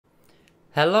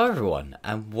Hello everyone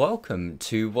and welcome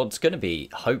to what's going to be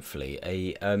hopefully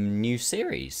a new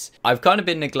series. I've kind of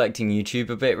been neglecting YouTube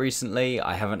a bit recently.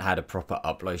 I haven't had a proper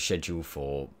upload schedule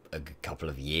for a couple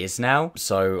of years now,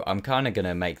 so I'm kind of going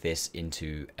to make this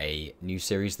into a new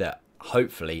series that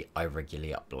hopefully I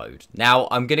regularly upload. Now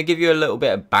I'm going to give you a little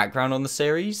bit of background on the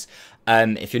series.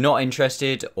 If you're not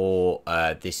interested, or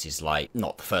this is like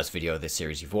not the first video of this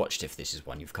series you've watched, if this is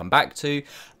one you've come back to,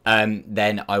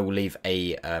 then I will leave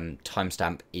a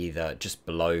timestamp either just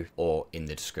below or in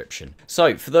the description.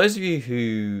 So for those of you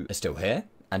who are still here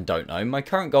and don't know, my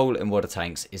current goal in Water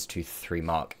Tanks is to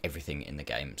 3-mark everything in the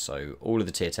game. So all of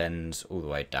the tier 10s, all the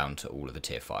way down to all of the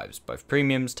tier 5s, both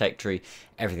premiums, tech tree,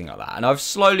 everything like that. And I've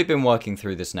slowly been working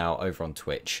through this now over on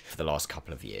Twitch for the last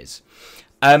couple of years.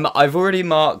 I've already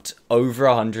marked over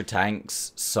 100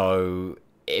 tanks, so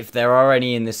if there are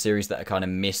any in this series that are kind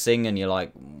of missing and you're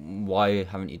like, why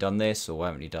haven't you done this, or why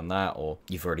haven't you done that, or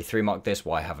you've already 3-marked this,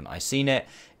 why haven't I seen it,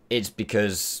 it's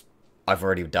because I've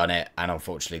already done it, and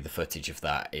unfortunately the footage of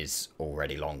that is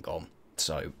already long gone,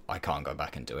 so I can't go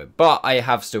back and do it. But I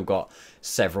have still got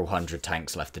several hundred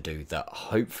tanks left to do that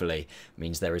hopefully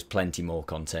means there is plenty more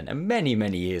content and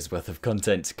many years worth of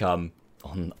content to come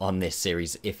on this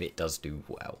series if it does do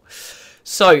well.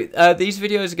 So these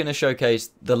videos are going to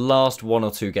showcase the last 1 or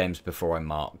 2 games before I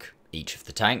mark each of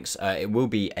the tanks. It will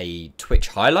be a Twitch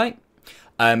highlight,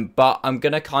 but I'm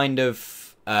going to kind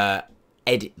of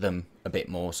edit them a bit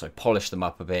more, so polish them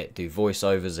up a bit, do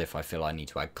voiceovers if I feel I need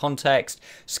to add context,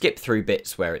 skip through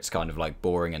bits where it's kind of like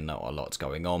boring and not a lot's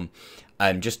going on,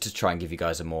 just to try and give you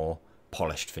guys a more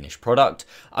polished finished product.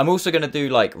 I'm also going to do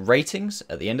like ratings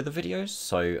at the end of the videos,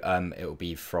 so it will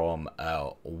be from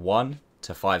 1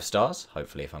 to 5 stars.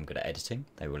 Hopefully, if I'm good at editing,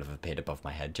 they will have appeared above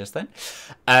my head just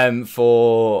then,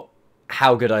 for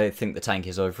how good I think the tank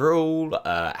is overall,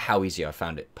 how easy I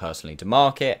found it personally to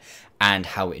mark it, and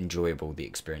how enjoyable the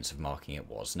experience of marking it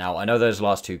was. Now, I know those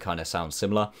last two kind of sound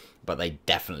similar, but they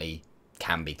definitely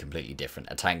can be completely different.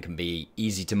 A tank can be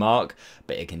easy to mark,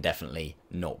 but it can definitely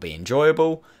not be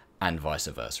enjoyable, and vice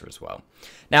versa as well.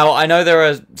 Now, I know there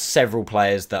are several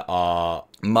players that are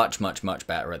much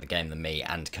better at the game than me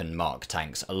and can mark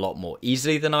tanks a lot more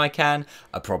easily than I can,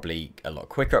 are probably a lot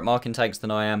quicker at marking tanks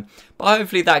than I am, but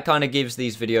hopefully that kind of gives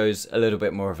these videos a little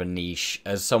bit more of a niche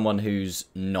as someone who's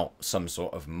not some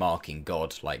sort of marking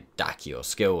god like Daki or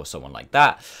Skill or someone like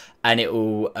that, and it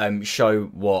will show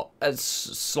what a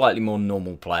slightly more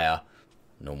normal player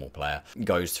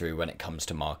goes through when it comes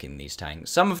to marking these tanks.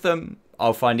 Some of them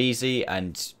I'll find easy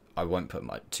and I won't put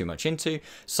too much into.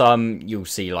 Some you'll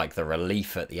see like the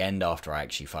relief at the end after I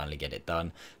actually finally get it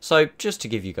done. So just to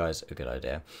give you guys a good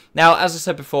idea. Now, as I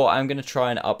said before, I'm going to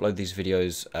try and upload these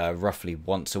videos roughly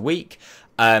once a week.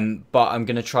 But I'm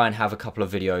going to try and have a couple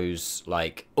of videos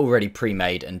like already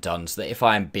pre-made and done, so that if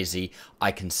I am busy,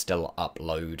 I can still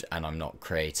upload and I'm not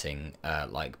creating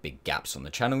like big gaps on the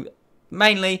channel.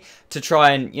 Mainly to try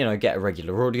and, you know, get a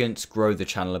regular audience, grow the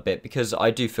channel a bit, because I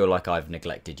do feel like I've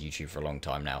neglected YouTube for a long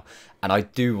time now, and I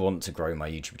do want to grow my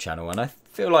YouTube channel, and I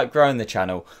feel like growing the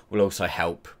channel will also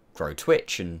help grow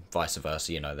Twitch and vice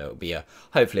versa. You know, there will be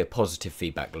hopefully a positive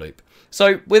feedback loop.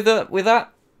 So with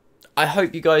that, I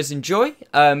hope you guys enjoy.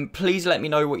 Please let me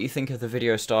know what you think of the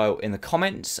video style in the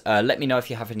comments. Let me know if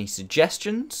you have any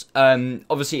suggestions.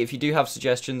 Obviously, if you do have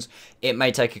suggestions, it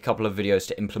may take a couple of videos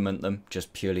to implement them,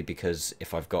 just purely because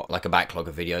if I've got like a backlog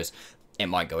of videos, it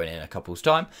might go in a couple's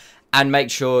time. And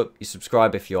make sure you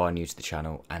subscribe if you are new to the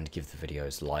channel, and give the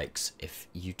videos likes if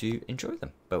you do enjoy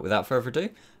them. But without further ado,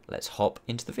 let's hop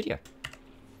into the video.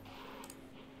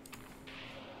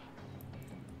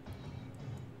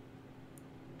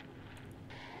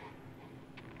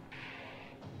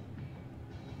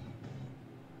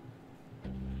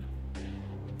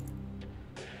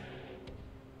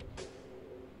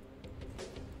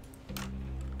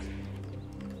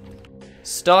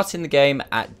 Starting the game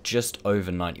at just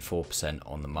over 94%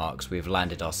 on the marks, we've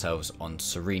landed ourselves on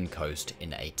Serene Coast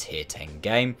in a tier 10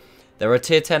 game. There are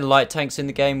tier 10 light tanks in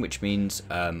the game, which means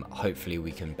hopefully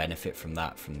we can benefit from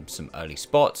that from some early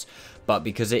spots. But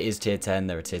because it is tier 10,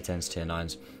 there are tier 10s, tier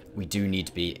 9s, we do need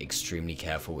to be extremely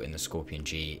careful in the Skorpion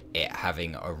G, it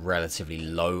having a relatively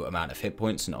low amount of hit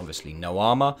points and obviously no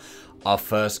armor. Our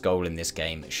first goal in this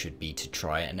game should be to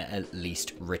try and at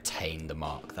least retain the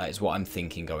mark. That is what I'm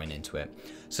thinking going into it.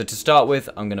 So to start with,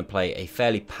 I'm going to play a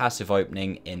fairly passive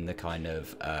opening in the kind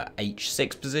of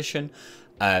H6 position,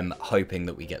 hoping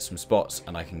that we get some spots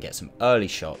and I can get some early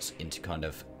shots into kind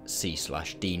of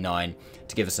C/D9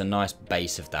 to give us a nice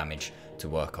base of damage to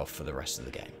work off for the rest of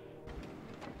the game.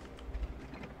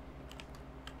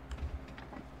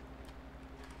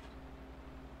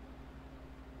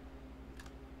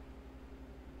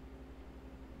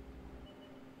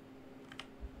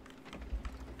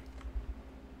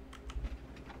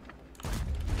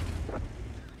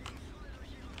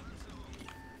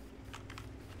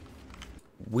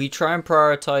 We try and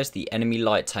prioritize the enemy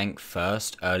light tank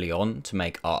first early on to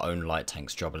make our own light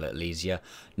tank's job a little easier.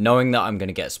 Knowing that I'm going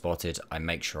to get spotted, I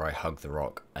make sure I hug the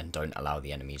rock and don't allow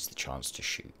the enemies the chance to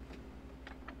shoot.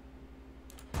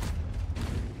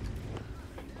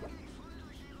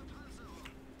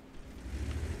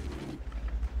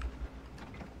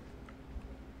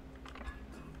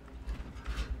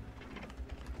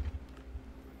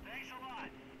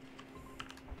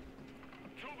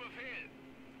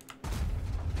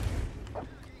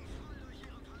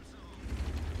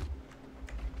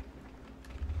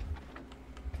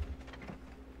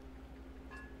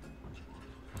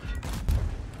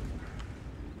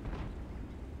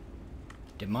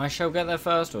 Did my shell get there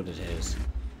first, or did his?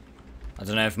 I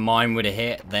don't know if mine would have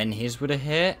hit, then his would have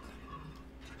hit.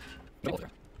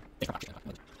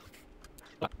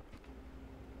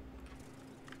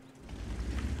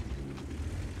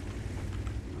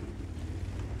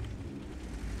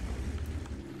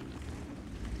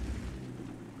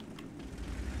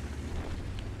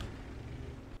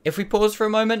 If we pause for a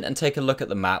moment and take a look at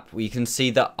the map, we can see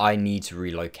that I need to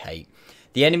relocate.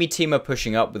 The enemy team are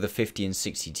pushing up with a 50 and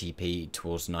 60 TP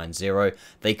towards 9-0.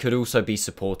 They could also be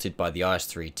supported by the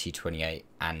IS-3, T-28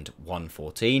 and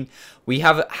 114. We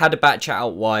have had a Batchat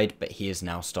out wide, but he is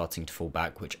now starting to fall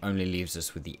back, which only leaves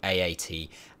us with the AAT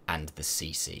and the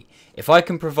CC. If I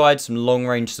can provide some long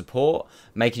range support,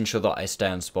 making sure that I stay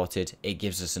unspotted, it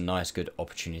gives us a nice good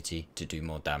opportunity to do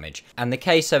more damage. And the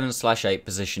K7/8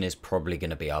 position is probably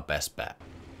going to be our best bet.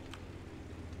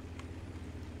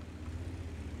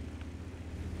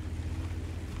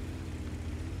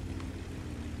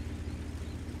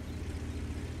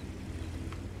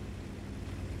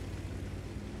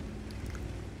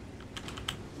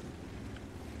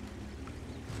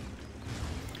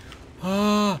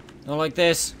 Ah, not like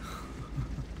this.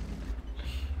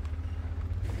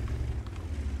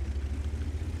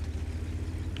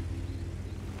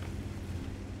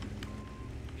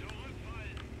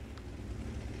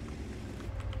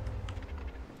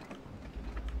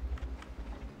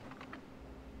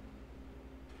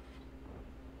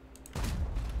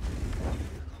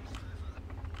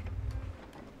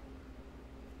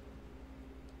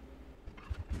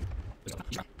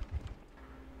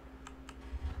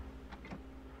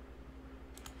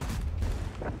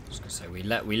 So we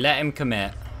let him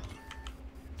commit,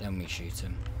 then we shoot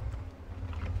him.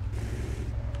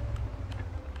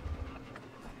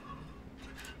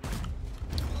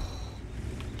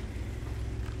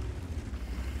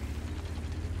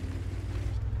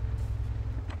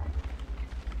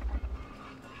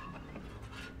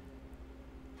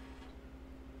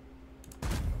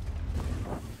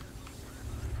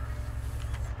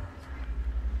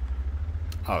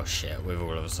 Oh shit, we've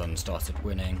all of a sudden started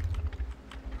winning.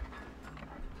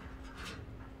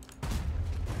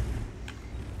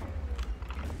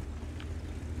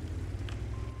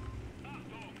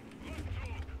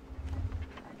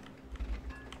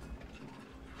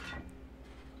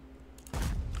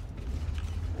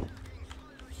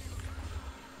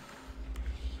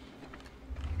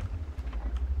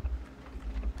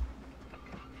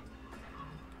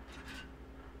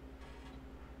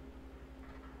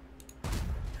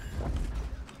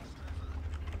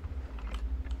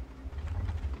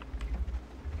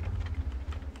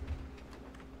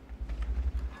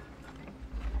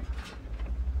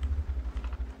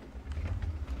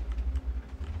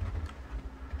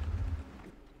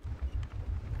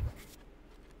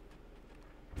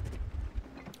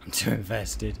 I'm too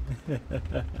invested.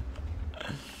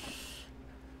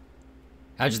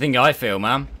 How do you think I feel,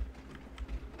 man?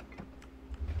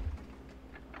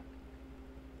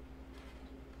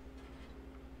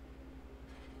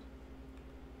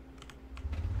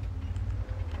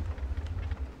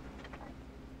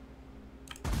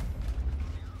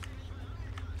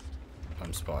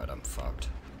 I'm spotted, I'm fucked.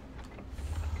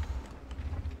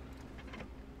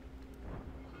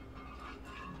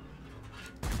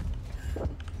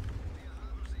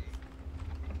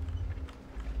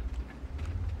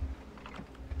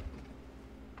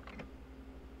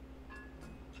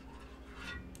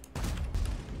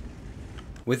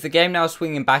 With the game now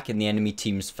swinging back in the enemy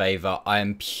team's favour, I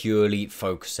am purely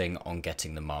focusing on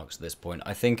getting the marks at this point.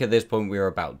 I think at this point we are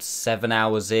about 7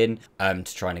 hours in to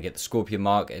trying to get the Skorpion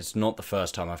mark. It's not the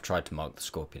first time I've tried to mark the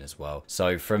Skorpion as well.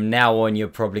 So from now on, you're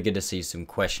probably going to see some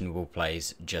questionable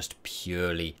plays just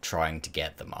purely trying to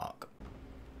get the mark.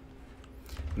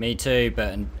 Me too,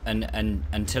 but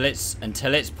until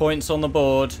it's points on the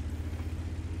board,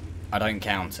 I don't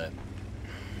count it.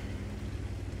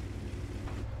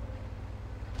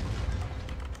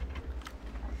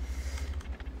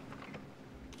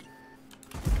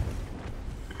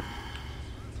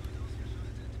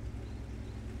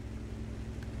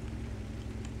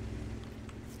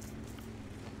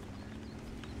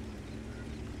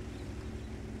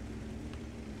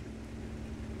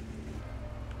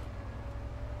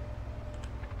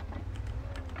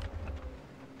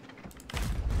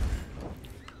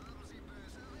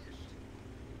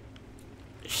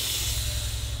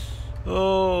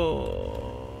 Oh.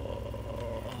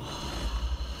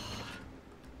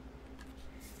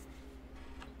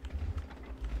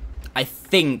 I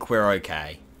think we're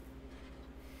okay.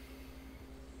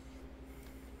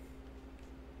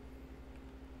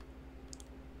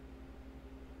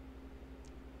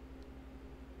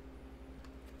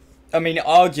 I mean,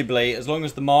 arguably, as long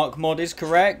as the mark mod is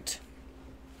correct,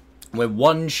 we're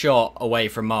one shot away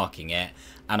from marking it,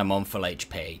 and I'm on full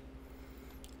HP.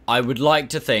 I would like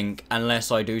to think,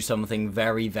 unless I do something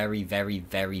very, very, very,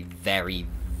 very, very,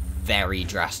 very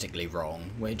drastically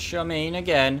wrong, which, I mean,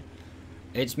 again,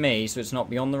 it's me, so it's not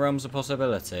beyond the realms of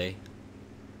possibility.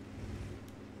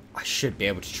 I should be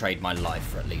able to trade my life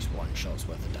for at least one shot's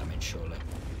worth of damage, surely.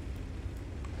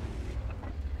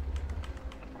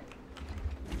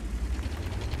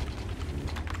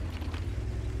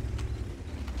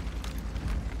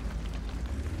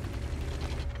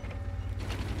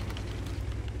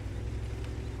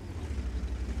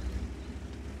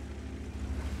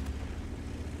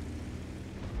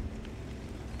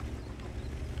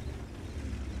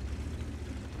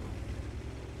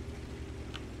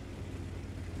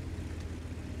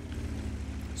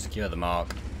 Secure the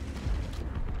mark.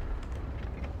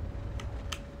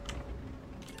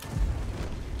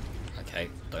 Okay,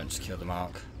 don't secure the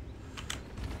mark.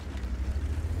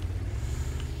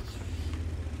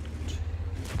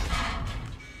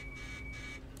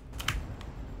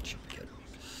 Should be good.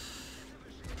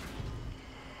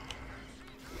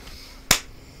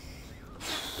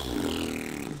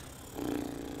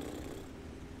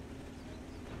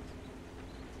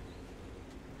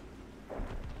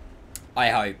 I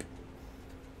hope.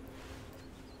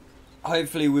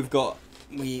 Hopefully we've got...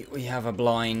 We have a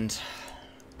blind.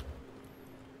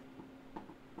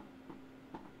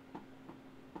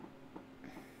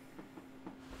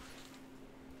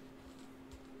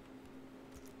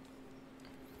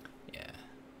 Yeah.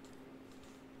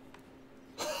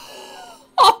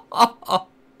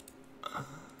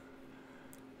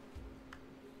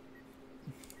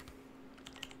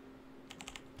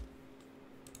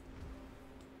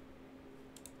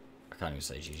 I can't even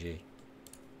say GG.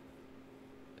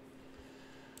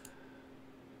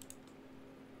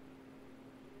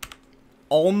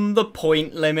 On the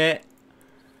point limit.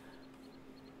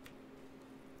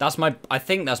 That's my... I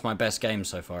think that's my best game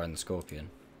so far in the Skorpion.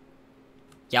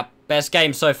 Yep, best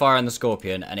game so far in the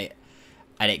Skorpion,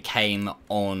 and it came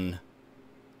on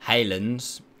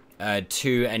Halen's.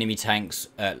 2 enemy tanks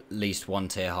at least 1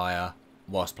 tier higher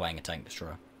whilst playing a tank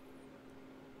destroyer.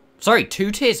 Sorry,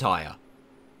 2 tiers higher.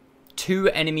 2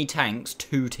 enemy tanks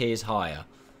 2 tiers higher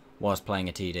whilst playing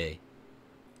a TD.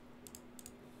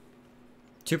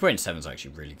 2.7 is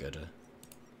actually really good.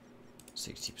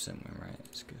 60% win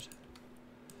rate is good.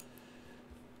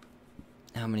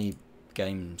 How many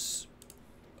games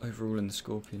overall in the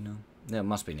Skorpion now? There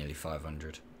must be nearly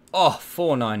 500. Oh,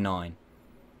 499.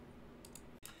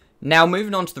 Now,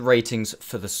 moving on to the ratings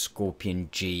for the Skorpion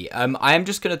G. I am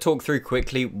just going to talk through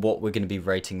quickly what we're going to be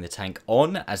rating the tank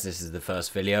on, as this is the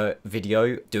first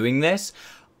video doing this.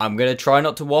 I'm going to try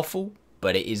not to waffle,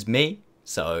 but it is me,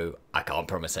 so I can't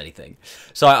promise anything.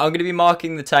 So I'm going to be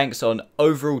marking the tanks on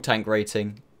overall tank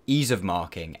rating, ease of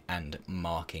marking, and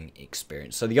marking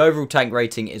experience. So the overall tank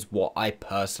rating is what I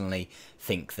personally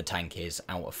think the tank is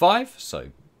out of 5, so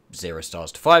 0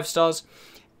 stars to 5 stars.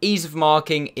 Ease of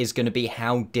marking is going to be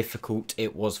how difficult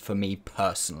it was for me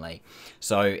personally.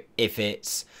 So if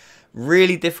it's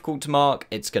really difficult to mark,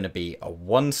 it's going to be a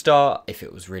 1 star. If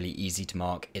it was really easy to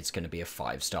mark, it's going to be a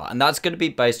 5 star. And that's going to be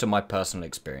based on my personal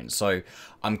experience. So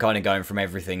I'm kind of going from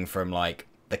everything from like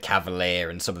the Cavalier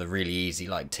and some of the really easy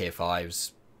like tier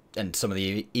 5s and some of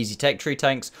the easy tech tree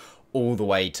tanks, all the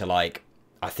way to like,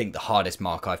 I think the hardest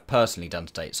mark I've personally done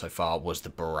to date so far was the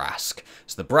Barask.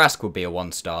 So the Barask would be a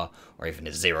 1 star or even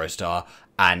a 0 star,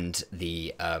 and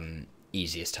the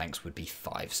easiest tanks would be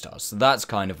 5 stars. So that's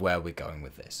kind of where we're going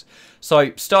with this.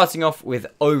 So starting off with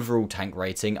overall tank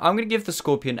rating, I'm going to give the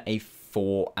Skorpion a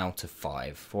 4 out of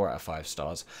 5. 4 out of 5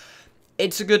 stars.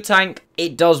 It's a good tank.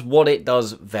 It does what it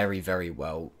does very, very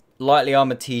well. Lightly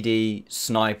armored TD,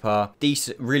 sniper,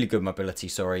 decent, really good mobility,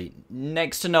 sorry.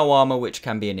 Next to no armor, which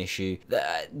can be an issue.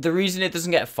 The reason it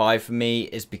doesn't get a 5 for me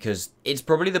is because it's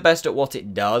probably the best at what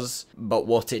it does, but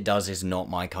what it does is not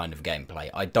my kind of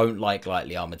gameplay. I don't like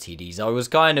lightly armored TDs. I was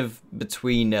kind of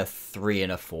between a 3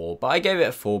 and a 4, but I gave it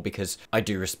a 4 because I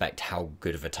do respect how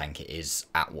good of a tank it is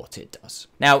at what it does.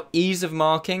 Now, ease of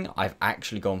marking, I've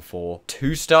actually gone for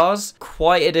 2 stars.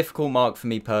 Quite a difficult mark for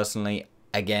me personally.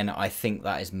 Again, I think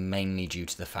that is mainly due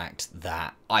to the fact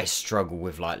that I struggle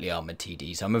with lightly armored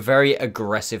TDs. I'm a very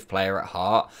aggressive player at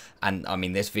heart, and I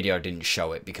mean, this video didn't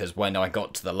show it because when I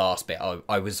got to the last bit,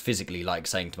 I was physically like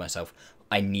saying to myself,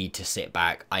 I need to sit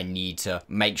back, I need to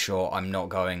make sure I'm not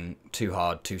going too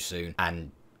hard too soon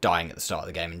and dying at the start of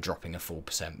the game and dropping a full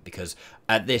percent, because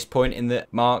at this point in the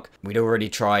mark, we'd already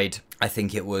tried, I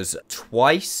think it was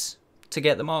twice to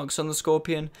get the marks on the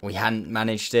Skorpion. We hadn't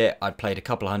managed it. I'd played a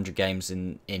couple of hundred games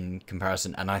in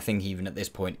comparison, and I think even at this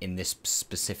point in this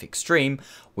specific stream,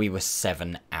 we were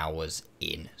 7 hours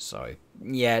in. So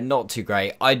yeah, not too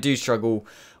great. I do struggle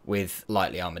with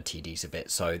lightly armored TDs a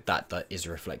bit, so that is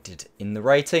reflected in the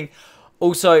rating.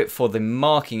 Also, for the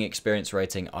marking experience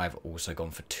rating, I've also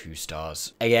gone for 2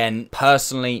 stars. Again,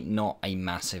 personally, not a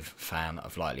massive fan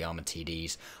of lightly armored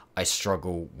TDs. I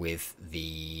struggle with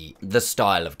the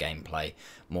style of gameplay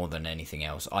more than anything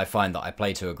else. I find that I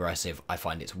play too aggressive. I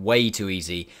find it's way too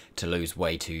easy to lose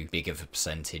way too big of a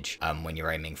percentage when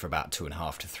you're aiming for about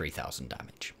 2,500 to 3,000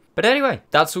 damage. But anyway,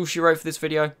 that's all she wrote for this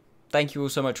video. Thank you all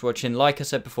so much for watching. Like I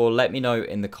said before, let me know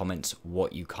in the comments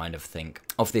what you kind of think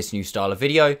of this new style of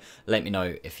video. Let me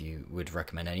know if you would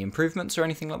recommend any improvements or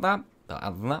anything like that. But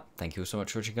other than that, thank you all so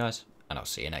much for watching, guys, and I'll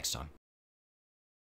see you next time.